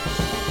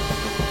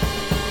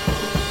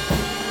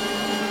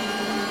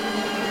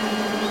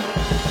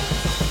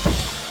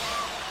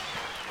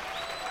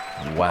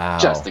 Wow.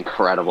 Just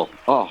incredible.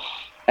 Oh,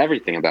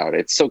 everything about it.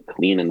 It's so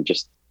clean and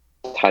just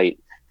tight.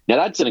 Now,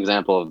 that's an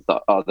example of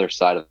the other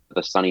side of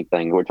the Sunny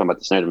thing. We're talking about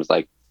the snare drum. It's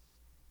like,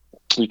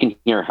 you can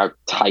hear how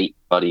tight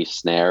Buddy's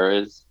snare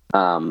is.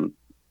 And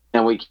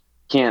we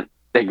can't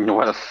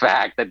ignore the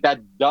fact that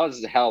that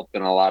does help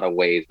in a lot of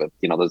ways with,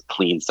 you know, those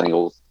clean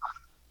singles.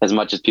 As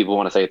much as people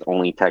want to say it's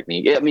only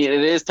technique. I mean,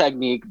 it is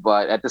technique,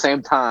 but at the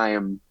same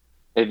time,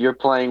 if you're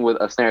playing with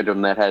a snare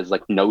drum that has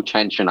like no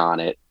tension on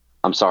it,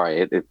 I'm sorry,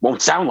 it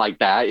won't sound like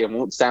that. It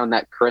won't sound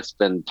that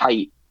crisp and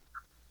tight.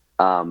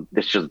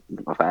 It's just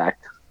a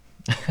fact.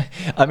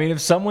 I mean,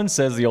 if someone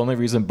says the only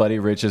reason Buddy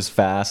Rich is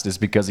fast is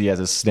because he has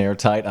his snare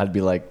tight, I'd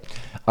be like,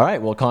 all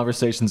right, well,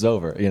 conversation's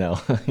over, you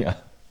know? Yeah.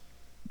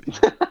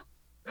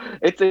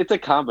 It's a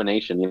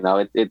combination, you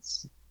know.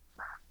 It's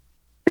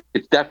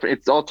definitely,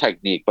 it's all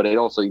technique, but it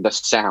also the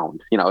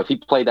sound. You know, if he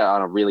played that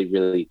on a really,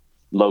 really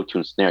low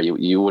tune snare,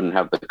 you wouldn't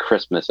have the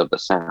crispness of the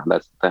sound.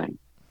 That's the thing.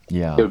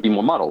 Yeah. It would be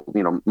more muddled,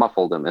 you know,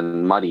 muffled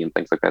and muddy and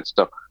things like that.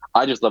 So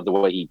I just love the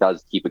way he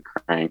does keep it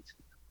cranked.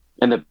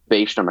 And the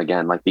bass drum,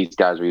 again, like these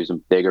guys are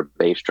using bigger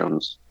bass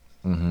drums.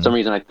 Mm-hmm. For some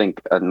reason, I think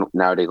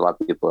nowadays a lot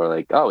of people are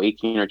like, oh,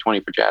 18 or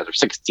 20 for jazz, or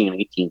 16,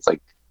 18. It's like,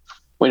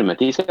 wait a minute,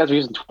 these guys are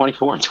using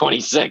 24 and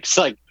 26.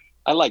 Like,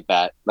 I like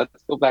that.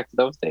 Let's go back to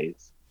those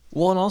days.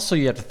 Well, and also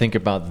you have to think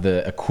about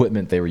the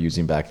equipment they were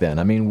using back then.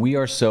 I mean, we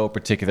are so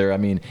particular. I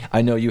mean,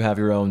 I know you have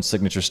your own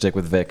signature stick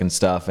with Vic and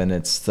stuff, and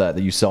it's that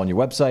you sell on your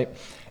website.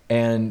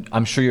 And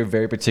I'm sure you're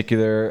very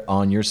particular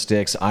on your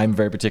sticks. I'm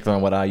very particular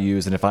on what I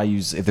use. And if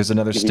there's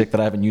another stick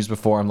that I haven't used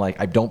before, I'm like,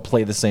 I don't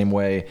play the same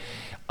way.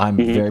 I'm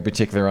very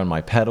particular on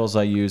my pedals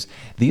I use.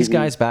 These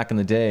guys back in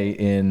the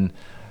day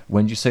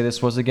when did you say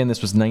this was again?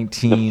 This was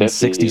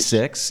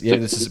 1966. Yeah,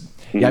 this is.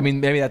 Yeah, I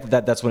mean, maybe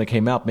that's when it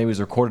came out. Maybe it was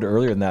recorded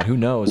earlier than that. Who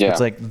knows? Yeah. But it's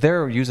like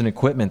they're using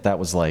equipment that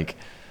was like,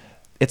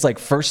 it's like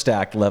first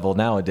stack level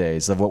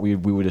nowadays of what we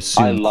would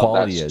assume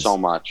quality is. I love that so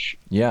much.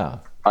 Yeah,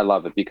 I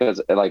love it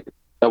because, like,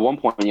 at one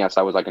point, yes,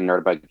 I was like a nerd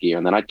about gear,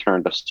 and then I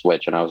turned the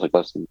switch, and I was like,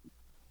 listen,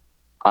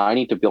 I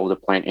need to be able to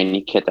play in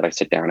any kit that I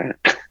sit down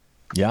at.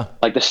 yeah.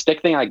 Like the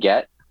stick thing, I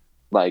get,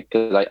 like,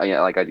 because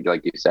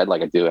like you said,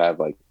 like I do have,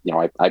 like, you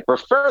know, I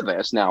prefer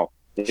this now.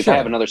 If Sure. I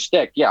have another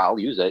stick, yeah, I'll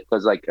use it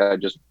because, like, I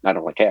don't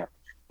really care.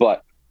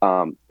 But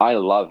I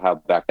love how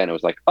back then it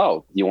was like,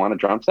 oh, you want a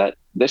drum set?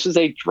 This is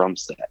a drum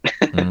set.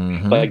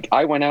 Mm-hmm. Like,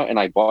 I went out and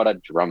I bought a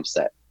drum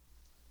set.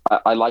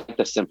 I like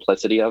the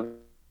simplicity of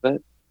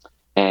it.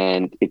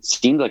 And it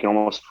seemed like it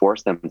almost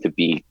forced them to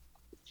be,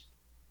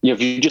 you know,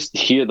 if you just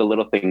hear the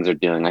little things they're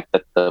doing, like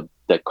the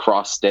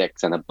cross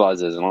sticks and the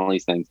buzzes and all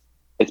these things,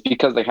 it's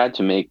because they had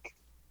to make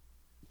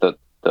the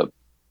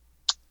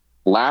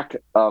lack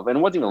of, and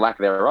it wasn't even a lack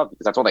thereof,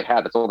 because that's all they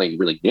had, that's all they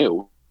really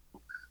knew.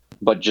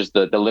 But just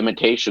the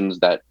limitations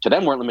that to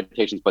them weren't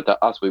limitations, but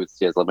to us we would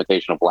see as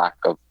limitation of lack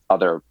of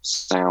other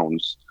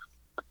sounds.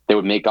 They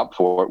would make up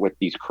for it with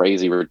these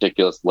crazy,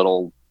 ridiculous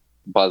little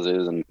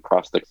buzzes and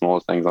cross sticks and all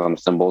those things on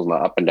the cymbals and the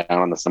up and down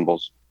on the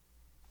cymbals.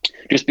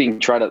 Just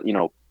try to, you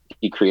know,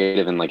 be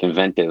creative and like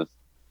inventive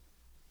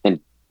and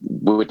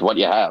with what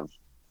you have.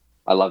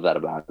 I love that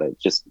about it.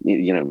 Just,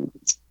 you know,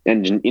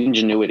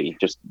 ingenuity,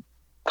 just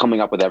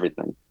coming up with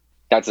everything.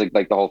 That's like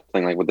the whole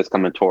thing. Like with this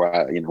coming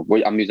tour, you know,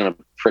 I'm using a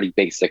pretty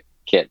basic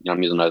kit. You know,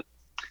 I'm using a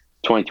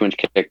 22-inch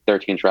kick,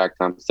 13 track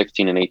times,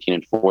 16 and 18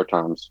 and 4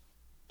 times.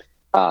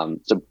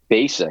 So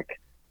basic,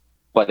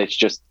 but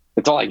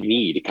it's all I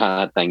need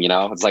kind of thing, you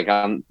know? It's like,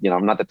 I'm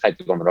not the type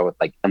to go on the road with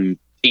like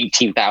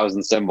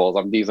 18,000 cymbals.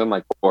 I'm using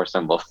like 4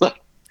 cymbals.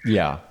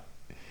 Yeah.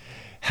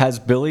 Has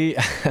Billy,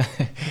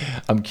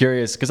 I'm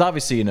curious, because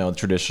obviously, you know,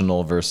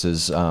 traditional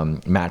versus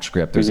match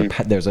grip,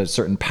 there's a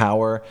certain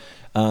power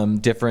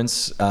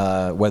difference,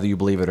 whether you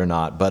believe it or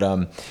not.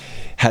 But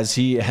has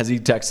he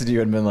texted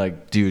you and been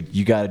like, dude,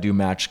 you got to do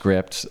match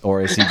gripped?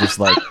 Or is he just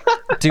like,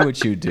 do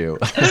what you do?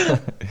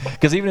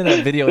 Because even in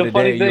that video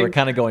today, you were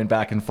kind of going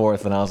back and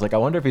forth, and I was like, I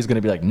wonder if he's going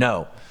to be like,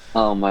 no.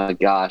 Oh my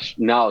gosh.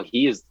 No,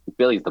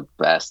 Billy's the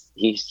best.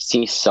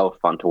 He's so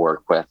fun to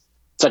work with.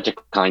 Such a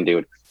kind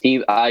dude. He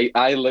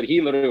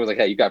literally was like,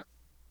 hey, you got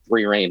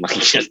free reign, like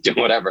just do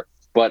whatever.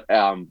 But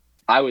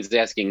I was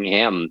asking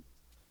him,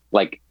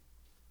 like,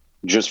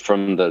 just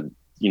from the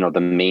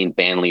main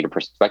band leader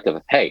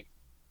perspective, hey,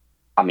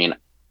 I mean,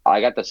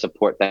 I got the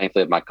support,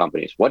 thankfully, of my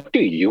companies. What do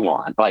you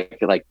want?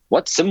 Like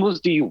what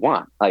cymbals do you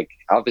want? Like,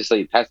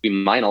 obviously, it has to be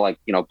minor, like,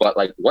 you know, but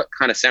like, what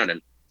kind of sound?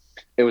 And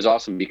it was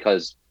awesome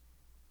because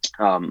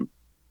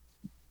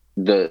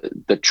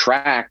the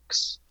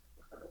tracks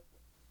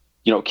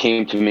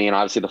came to me, and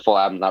obviously the full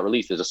album's not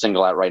released. There's a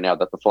single out right now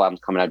that the full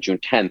album's coming out June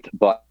 10th.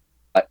 But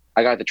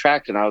I got the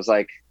tracks and I was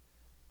like,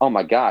 oh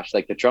my gosh,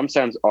 like the drum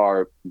sounds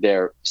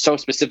they're so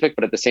specific,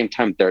 but at the same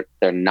time,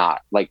 they're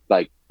not. Like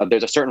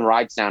there's a certain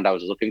ride sound I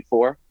was looking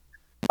for.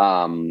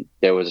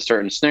 There was a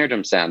certain snare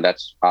drum sound.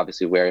 That's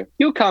obviously where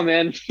you come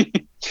in.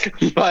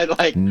 But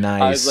like,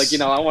 nice. I was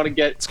like, I want to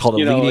get, it's called a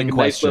leading like a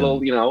nice question.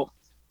 little,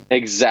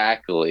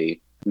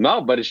 exactly.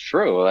 No, but it's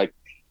true. Like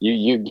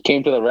you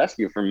came to the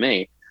rescue for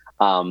me.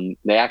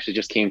 They actually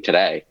just came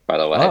today, by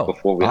the way,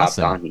 before we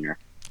awesome. hopped on here.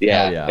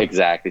 Yeah, yeah,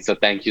 exactly. So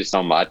thank you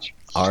so much.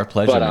 Our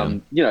pleasure. But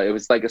man. it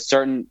was like a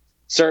certain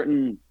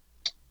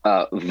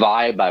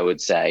vibe, I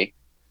would say.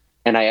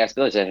 And I asked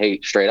Billy, I said, hey,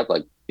 straight up,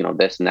 like,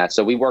 this and that.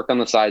 So we work on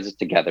the sizes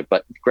together,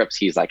 but Grips,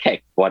 he's like,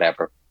 hey,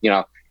 whatever.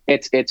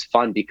 It's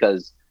fun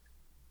because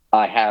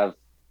I have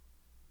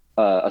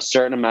a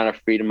certain amount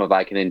of freedom if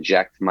I can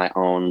inject my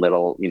own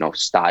little,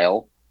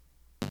 style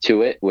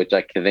to it, which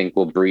I think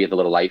will breathe a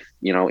little life,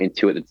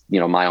 into it. It's,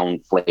 my own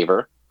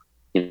flavor,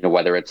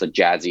 whether it's a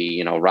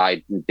jazzy,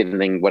 ride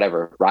thing,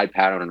 whatever, ride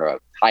pattern or a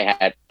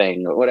hi-hat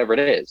thing or whatever it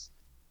is.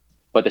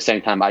 But at the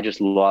same time, I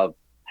just love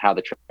how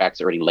the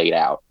track's already laid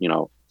out,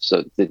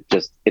 so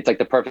it's like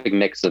the perfect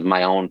mix of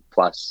my own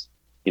plus,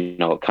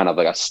 kind of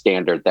like a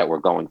standard that we're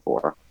going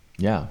for.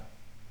 Yeah.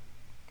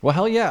 Well,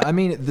 hell yeah. I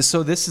mean, those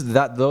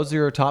are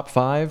your top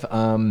 5.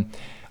 I'm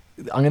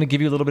going to give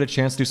you a little bit of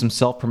chance to do some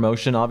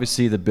self-promotion.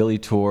 Obviously, the Billy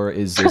tour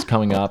is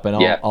coming up, and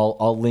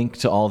I'll link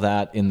to all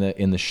that in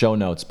the show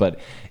notes. But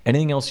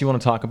anything else you want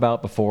to talk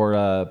about before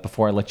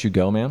I let you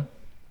go, man?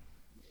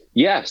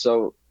 Yeah.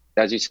 So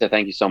as you said,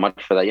 thank you so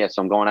much for that. Yeah.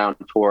 So I'm going out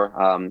on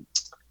tour.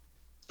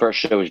 First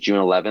show is June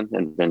 11th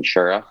in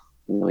Ventura.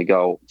 And we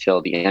go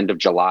till the end of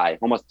July,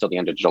 almost till the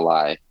end of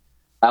July.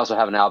 I also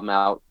have an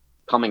album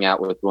coming out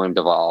with William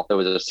Duvall. There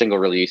was a single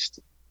released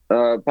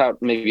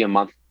about maybe a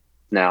month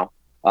now.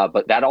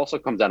 But that also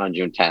comes out on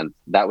June 10th.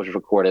 That was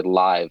recorded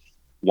live,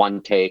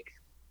 one take,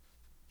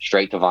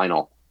 straight to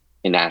vinyl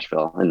in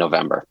Nashville in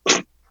November.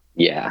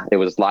 Yeah, it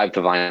was live to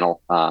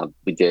vinyl.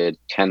 We did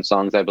 10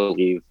 songs, I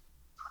believe,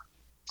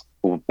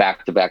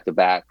 back to back to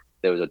back.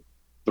 There was a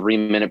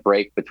 3-minute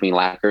break between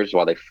lacquers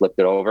while they flipped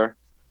it over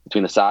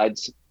between the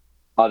sides.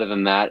 Other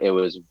than that, it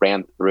was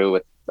ran through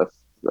with,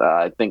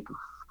 I think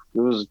it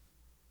was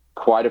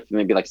quite a few,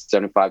 maybe like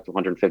 75 to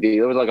 150.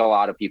 There was like a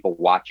lot of people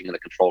watching in the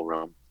control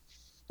room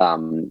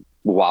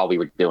while we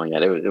were doing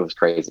it. It was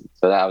crazy.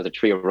 So that was a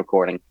trio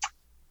recording.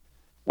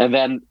 And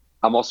then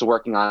I'm also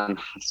working on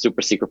a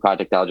super secret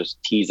project I'll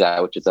just tease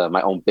at, which is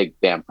my own big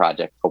band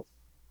project,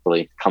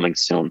 hopefully coming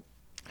soon.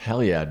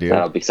 Hell yeah, dude.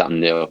 That'll be something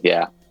new.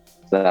 Yeah.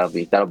 So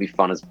that'll be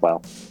fun as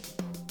well.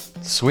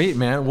 Sweet,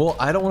 man. Well,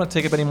 I don't want to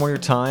take up any more of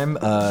your time.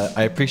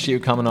 I appreciate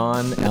you coming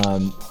on.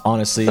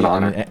 Honestly, It's an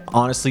honor.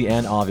 Honestly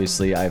and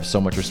obviously, I have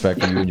so much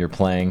respect for you and your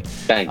playing.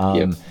 Thank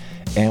you.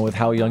 And with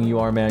how young you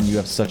are, man, you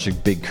have such a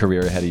big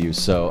career ahead of you.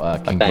 So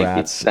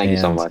congrats. Thank you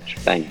so much.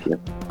 Thank you.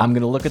 I'm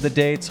going to look at the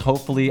dates.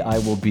 Hopefully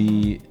I'll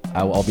be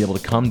able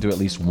to come to at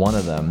least one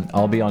of them.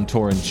 I'll be on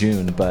tour in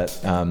June, but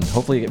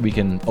hopefully we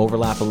can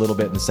overlap a little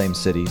bit in the same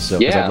city. So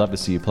 'cause I'd love to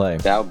see you play.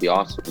 That would be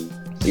awesome.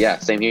 Yeah,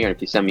 same here.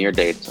 If you send me your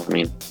dates, I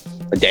mean,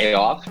 a day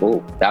off,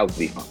 oh, that would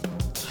be fun.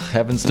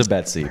 Heavens to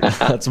Betsy.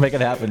 Let's make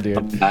it happen, dude.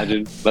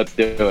 Imagine. Let's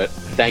do it.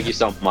 Thank you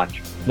so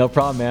much. No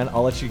problem, man.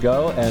 I'll let you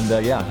go. And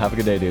have a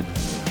good day, dude.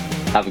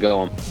 Have a good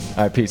one. All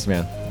right, peace,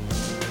 man.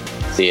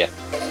 See ya.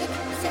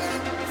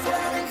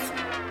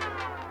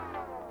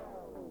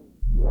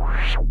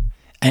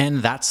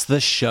 And that's the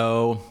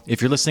show.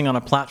 If you're listening on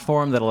a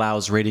platform that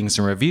allows ratings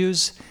and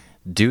reviews,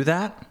 do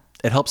that.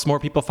 It helps more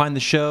people find the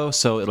show,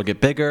 so it'll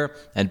get bigger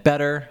and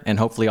better, and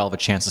hopefully I'll have a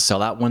chance to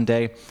sell out one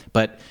day.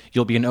 But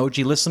you'll be an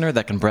OG listener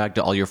that can brag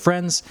to all your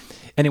friends.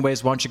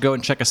 Anyways, why don't you go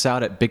and check us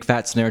out at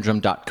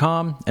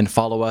bigfatsnaredrum.com and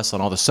follow us on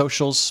all the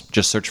socials.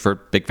 Just search for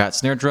Big Fat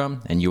Snare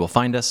Drum and you will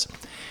find us.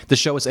 The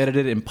show is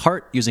edited in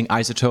part using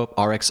iZotope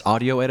RX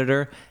Audio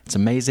Editor. It's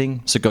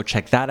amazing, so go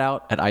check that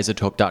out at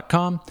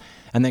iZotope.com.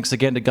 And thanks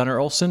again to Gunnar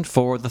Olsen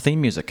for the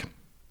theme music.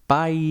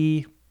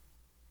 Bye!